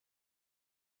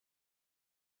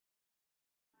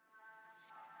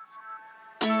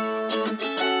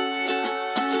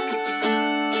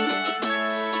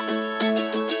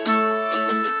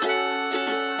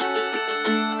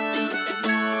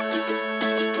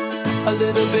A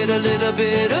little bit of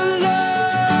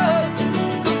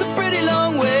love goes a pretty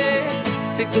long way.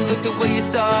 Take a look at where you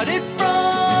started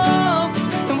from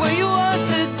and where you are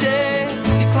today.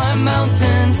 You climbed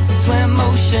mountains, swam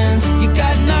oceans, you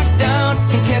got knocked down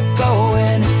and kept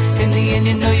going. In the end,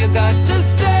 you know you got to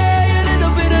say a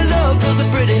little bit of love goes a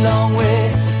pretty long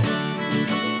way.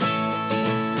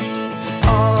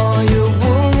 All your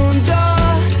wounds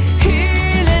are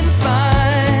healing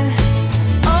fine.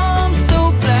 I'm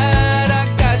so glad I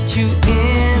got you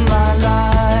in my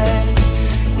life.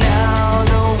 Now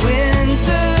the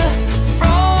winter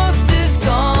frost is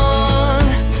gone.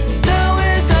 Now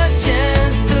is our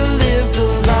chance to live the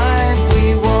life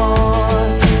we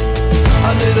want.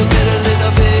 A little bit of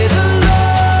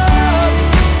love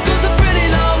goes a pretty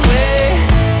long way.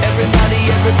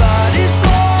 Everybody's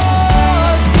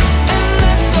lost, and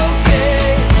that's okay.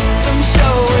 Some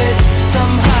show it,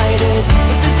 some hide it,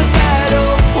 but there's a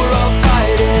battle we're all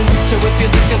fighting. So if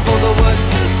you're looking for the words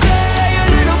to say, a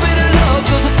little bit of love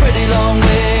goes a pretty long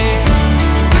way.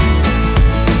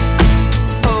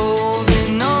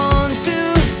 Holding on to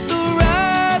the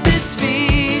rabbit's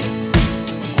feet,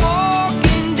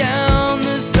 walking down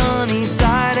the sunny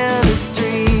side of the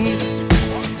street.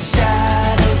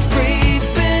 Shadows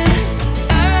creeping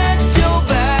at your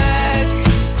back.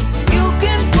 You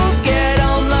can forget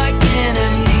I'm like an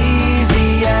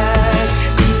amnesiac.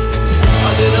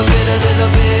 A little bit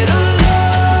of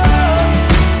love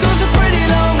goes a pretty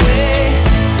long way.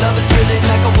 Love is really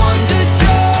like a wonder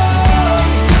drug.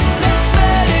 Let's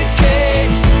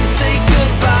medicate and say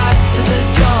goodbye to the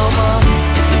drama.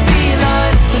 It's a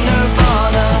beeline to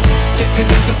nirvana. If you're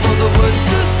looking for the words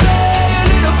to say, a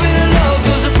little bit of love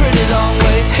goes a pretty long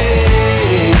way.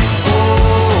 Hey,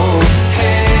 oh,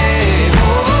 hey,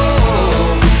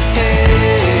 oh,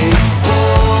 hey,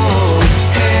 oh,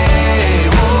 hey,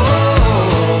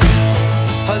 oh.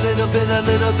 A little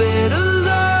bit of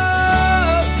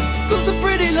love goes a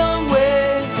pretty long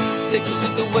way. Take a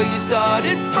look at where you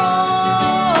started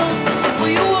from,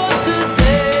 where you are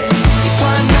today. You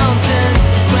climbed mountains,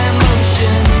 swam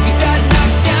oceans, you got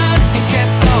knocked down and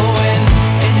kept going.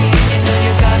 And you know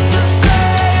you got to say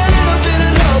a little bit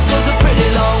of love goes a pretty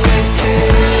long way. Hey,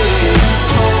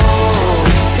 oh,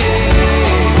 hey,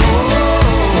 oh,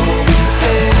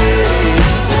 hey,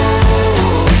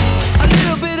 oh. A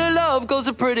little bit of love goes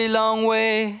a pretty long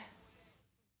way.